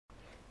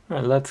All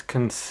right, let's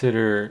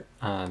consider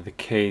the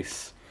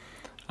case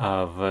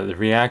of the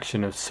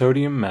reaction of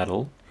sodium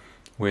metal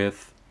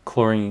with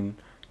chlorine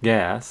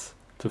gas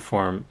to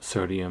form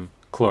sodium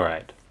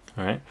chloride.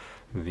 All right,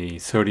 the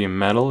sodium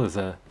metal is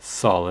a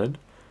solid,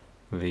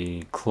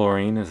 the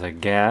chlorine is a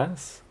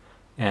gas,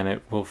 and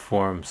it will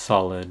form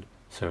solid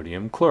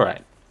sodium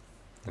chloride.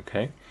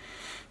 Okay,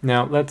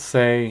 now let's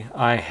say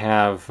I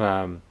have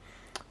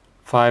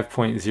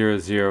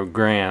 5.00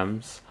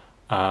 grams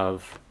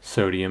of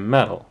sodium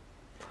metal,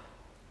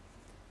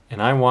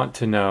 and I want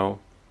to know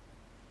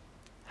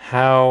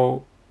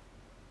how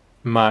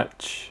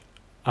much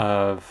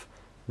of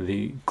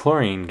the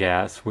chlorine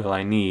gas will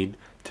I need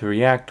to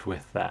react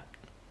with that.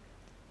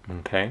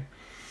 Okay,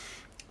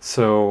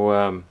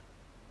 so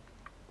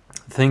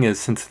the thing is,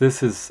 since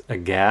this is a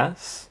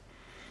gas,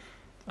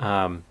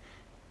 I'm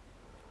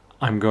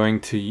going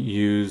to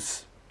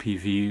use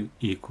PV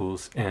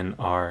equals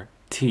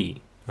nRT.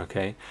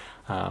 Okay,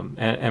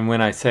 and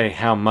when I say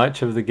how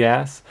much of the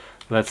gas,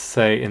 let's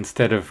say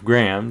instead of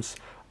grams,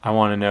 I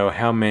want to know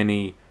how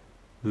many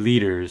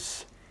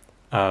liters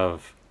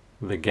of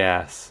the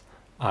gas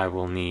I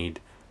will need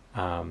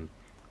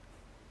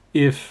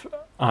if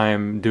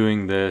I'm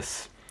doing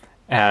this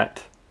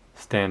at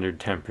standard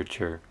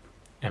temperature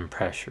and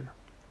pressure.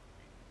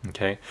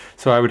 Okay,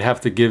 so I would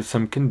have to give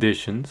some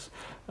conditions,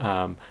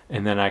 and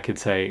then I could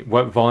say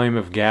what volume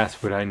of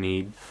gas would I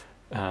need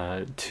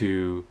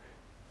to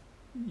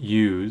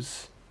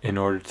use in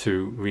order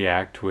to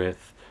react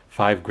with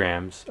 5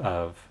 grams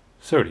of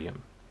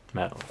sodium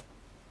metal.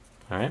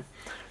 All right,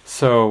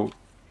 so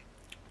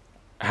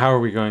how are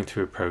we going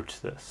to approach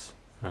this?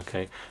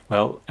 Okay,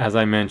 well, as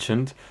I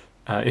mentioned,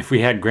 if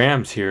we had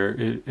grams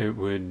here, it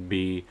would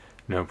be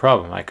no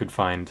problem. I could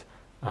find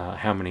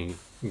how many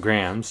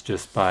grams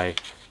just by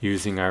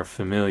using our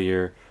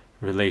familiar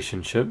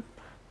relationship.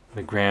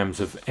 The grams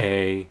of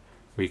A,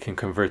 we can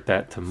convert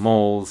that to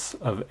moles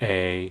of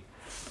A,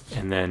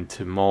 and then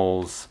to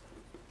moles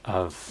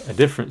of a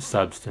different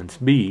substance,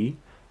 B,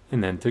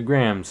 and then to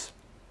grams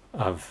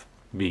of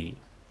B.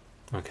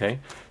 Okay,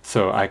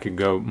 so I could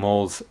go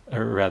moles,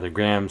 or rather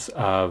grams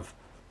of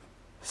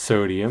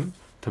sodium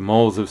to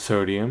moles of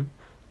sodium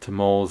to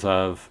moles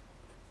of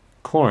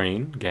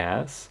chlorine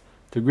gas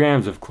to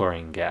grams of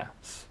chlorine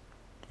gas,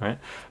 right?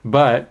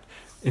 But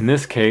in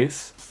this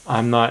case,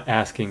 I'm not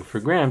asking for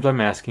grams,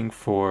 I'm asking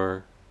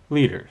for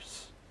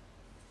liters.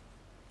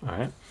 All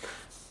right,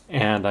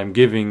 and I'm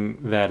giving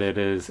that it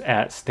is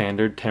at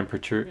standard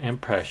temperature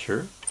and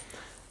pressure.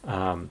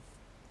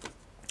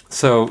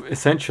 So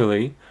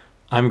essentially,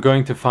 I'm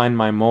going to find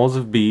my moles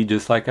of B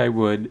just like I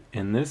would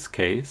in this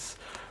case,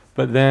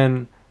 but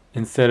then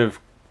instead of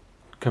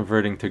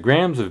converting to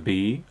grams of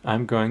B,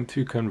 I'm going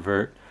to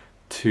convert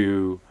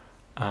to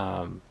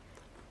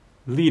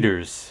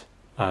liters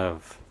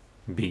of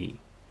B,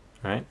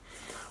 right?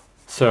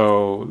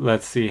 So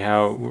let's see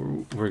how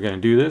we're going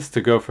to do this.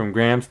 To go from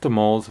grams to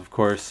moles, of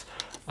course,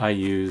 I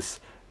use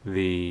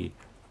the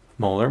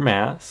molar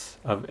mass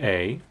of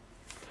A.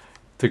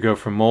 To go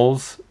from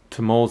moles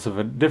to moles of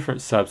a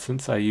different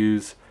substance, I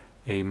use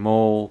a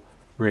mole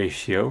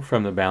ratio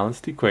from the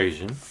balanced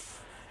equation.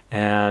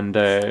 And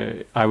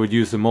I would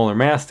use the molar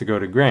mass to go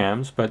to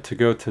grams, but to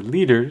go to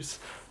liters,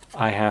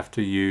 I have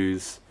to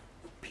use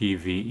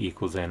PV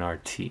equals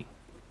nRT.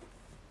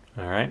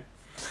 All right.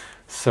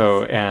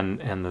 So,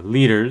 and the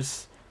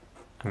liters,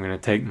 I'm going to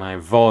take my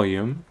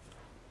volume.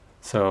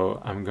 So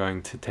I'm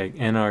going to take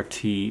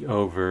nRT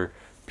over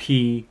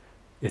P.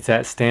 It's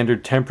at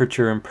standard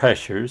temperature and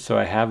pressure, so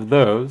I have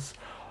those.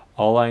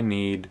 All I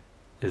need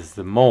is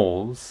the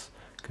moles,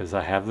 because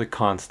I have the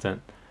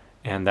constant,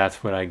 and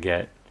that's what I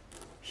get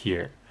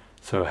here.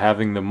 So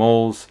having the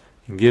moles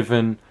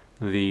given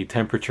the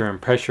temperature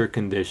and pressure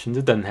conditions,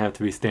 it doesn't have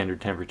to be standard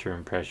temperature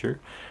and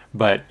pressure,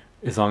 but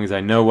as long as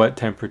I know what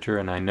temperature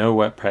and I know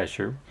what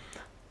pressure,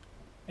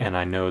 and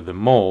I know the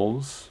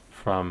moles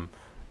from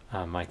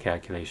my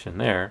calculation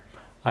there,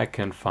 I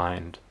can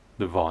find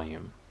the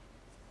volume.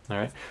 All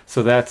right,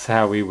 so that's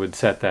how we would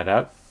set that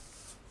up.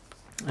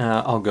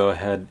 I'll go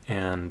ahead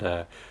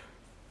and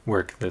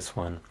work this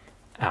one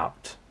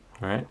out.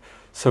 All right,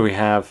 so we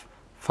have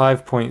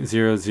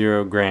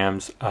 5.00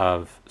 grams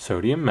of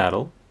sodium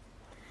metal,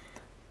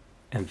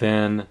 and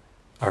then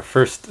our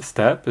first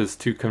step is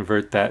to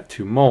convert that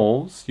to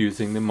moles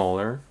using the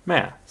molar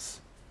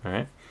mass. All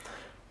right,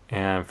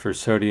 and for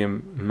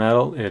sodium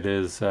metal, it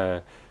is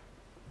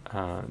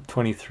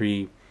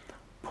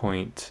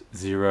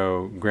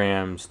 23.0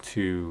 grams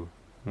to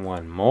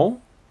 1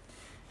 mole.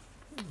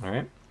 All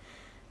right,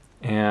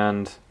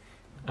 and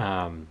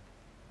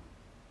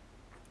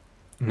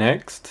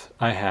next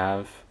I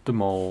have the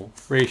mole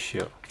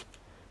ratio,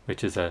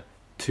 which is a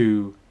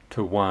 2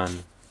 to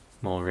 1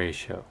 mole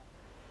ratio.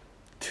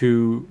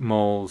 2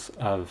 moles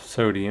of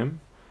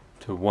sodium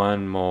to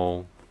 1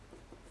 mole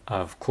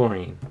of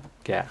chlorine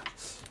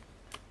gas.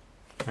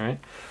 All right,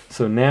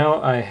 so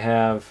now I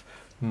have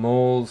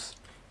moles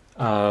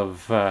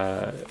of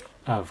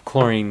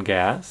chlorine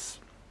gas.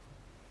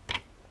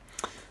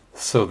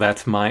 So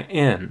that's my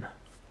N.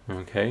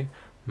 Okay,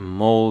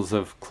 moles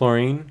of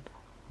chlorine,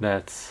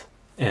 that's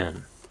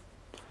N.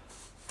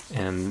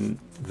 And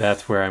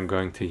that's where I'm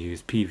going to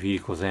use PV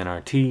equals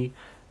nRT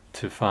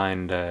to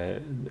find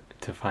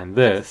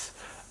this.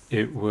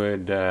 It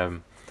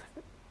would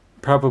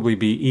probably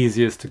be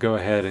easiest to go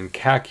ahead and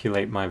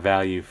calculate my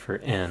value for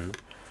N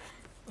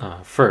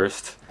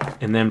first,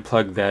 and then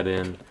plug that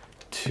in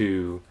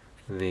to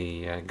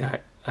the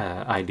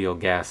ideal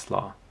gas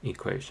law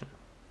equation.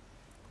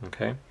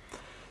 Okay,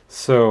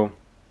 so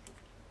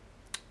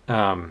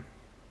all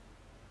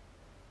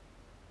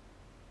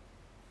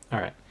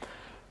right,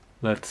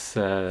 let's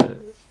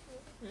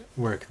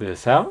work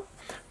this out.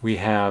 We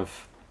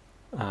have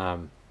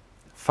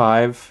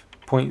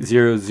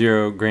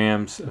 5.00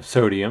 grams of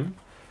sodium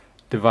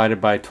divided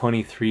by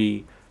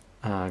 23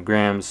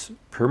 grams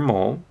per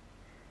mole,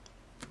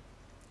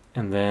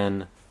 and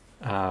then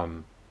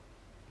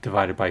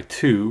divided by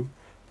 2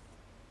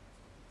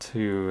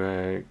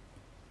 to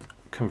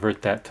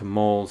convert that to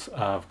moles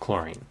of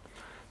chlorine.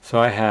 So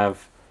I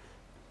have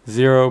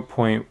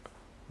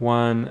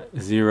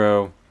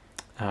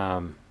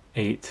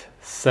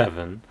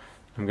 0.1087.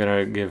 I'm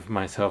going to give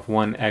myself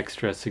one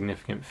extra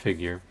significant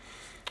figure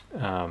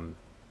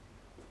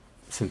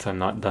since I'm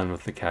not done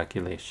with the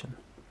calculation.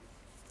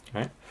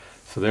 Right?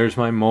 So there's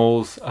my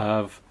moles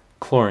of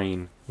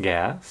chlorine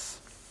gas.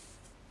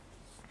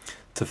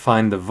 To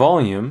find the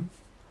volume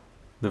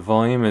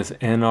is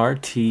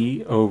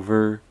nRT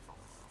over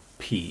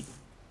P.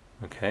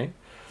 Okay,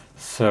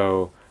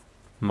 so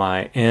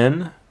my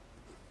N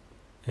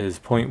is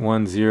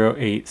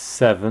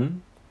 0.1087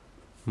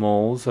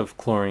 moles of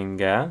chlorine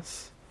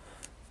gas.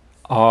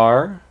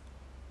 R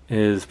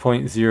is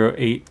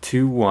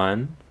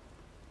 0.0821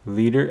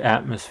 liter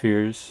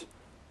atmospheres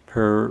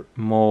per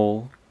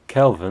mole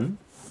Kelvin.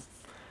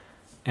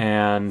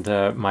 And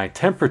my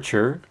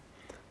temperature,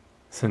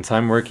 since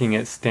I'm working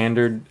at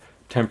standard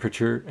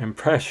temperature and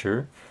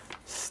pressure,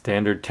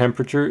 standard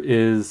temperature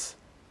is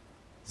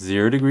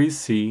 0 degrees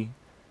C,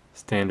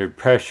 standard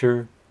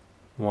pressure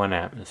 1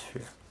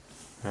 atmosphere.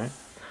 Right?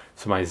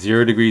 So my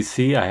 0 degrees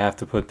C, I have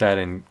to put that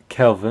in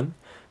Kelvin,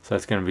 so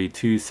that's going to be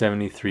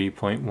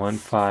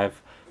 273.15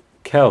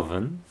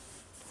 Kelvin,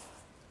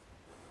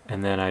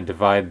 and then I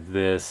divide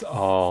this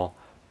all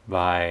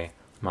by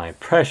my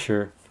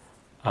pressure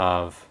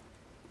of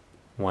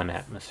 1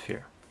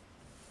 atmosphere.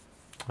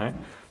 Right?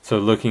 So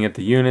looking at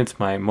the units,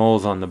 my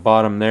moles on the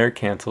bottom there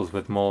cancels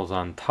with moles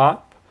on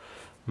top.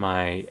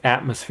 My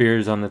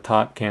atmospheres on the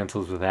top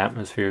cancels with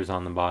atmospheres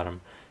on the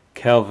bottom.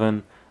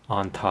 Kelvin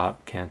on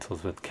top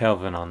cancels with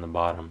Kelvin on the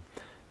bottom.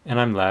 And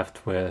I'm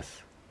left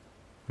with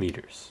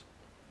liters.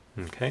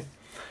 Okay?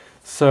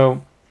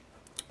 So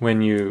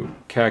when you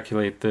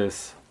calculate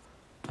this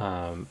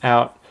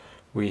out,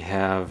 we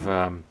have,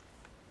 and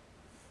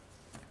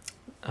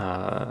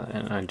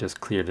I just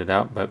cleared it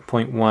out, but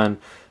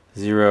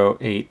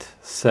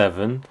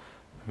 0.1087,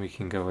 we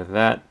can go with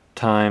that,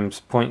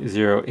 times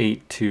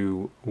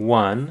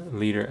 0.0821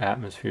 liter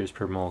atmospheres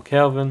per mole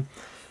Kelvin,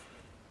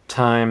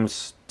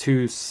 times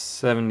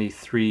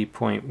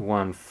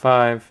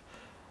 273.15,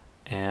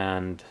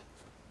 and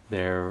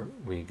there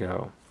we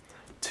go,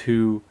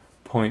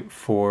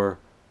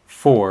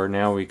 2.44.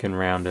 Now we can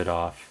round it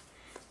off.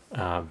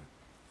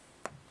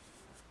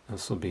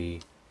 This will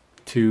be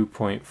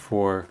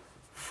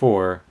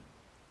 2.44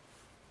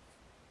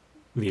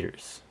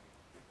 liters.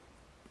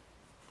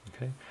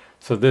 Okay,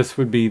 so this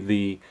would be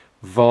the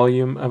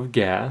volume of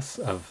gas,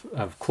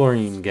 of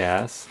chlorine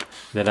gas,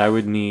 that I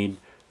would need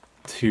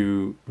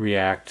to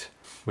react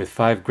with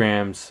 5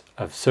 grams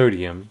of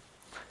sodium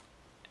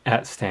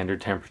at standard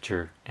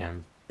temperature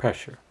and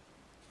pressure.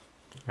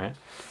 Right?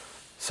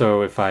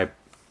 So if I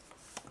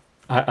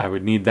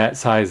would need that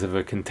size of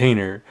a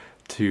container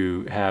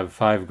to have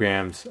 5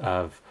 grams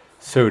of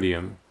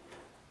sodium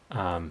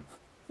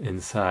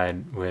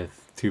inside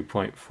with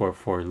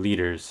 2.44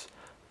 liters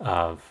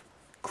of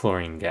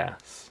chlorine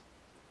gas.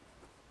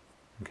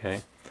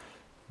 Okay,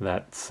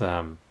 that's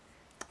how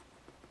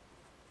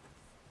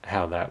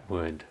that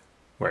would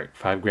work.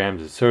 5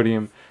 grams of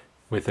sodium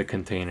with a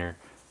container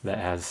that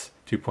has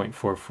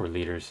 2.44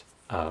 liters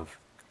of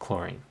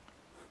chlorine.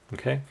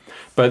 Okay,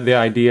 but the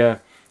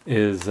idea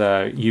is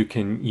you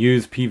can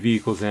use PV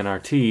equals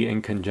nRT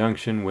in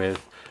conjunction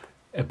with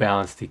a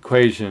balanced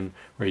equation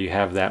where you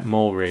have that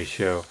mole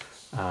ratio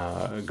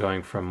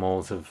going from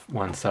moles of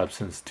one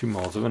substance to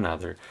moles of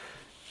another.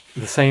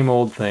 The same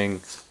old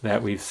thing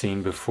that we've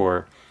seen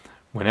before.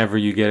 Whenever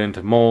you get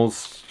into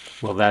moles,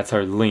 well, that's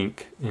our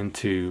link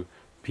into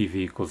PV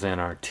equals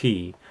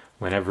nRT.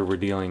 Whenever we're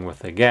dealing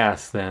with a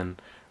gas, then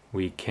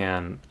we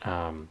can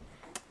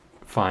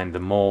find the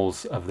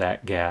moles of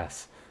that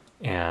gas,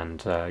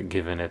 and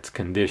given its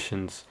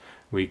conditions,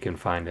 we can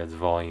find its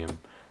volume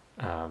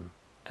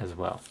as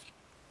well.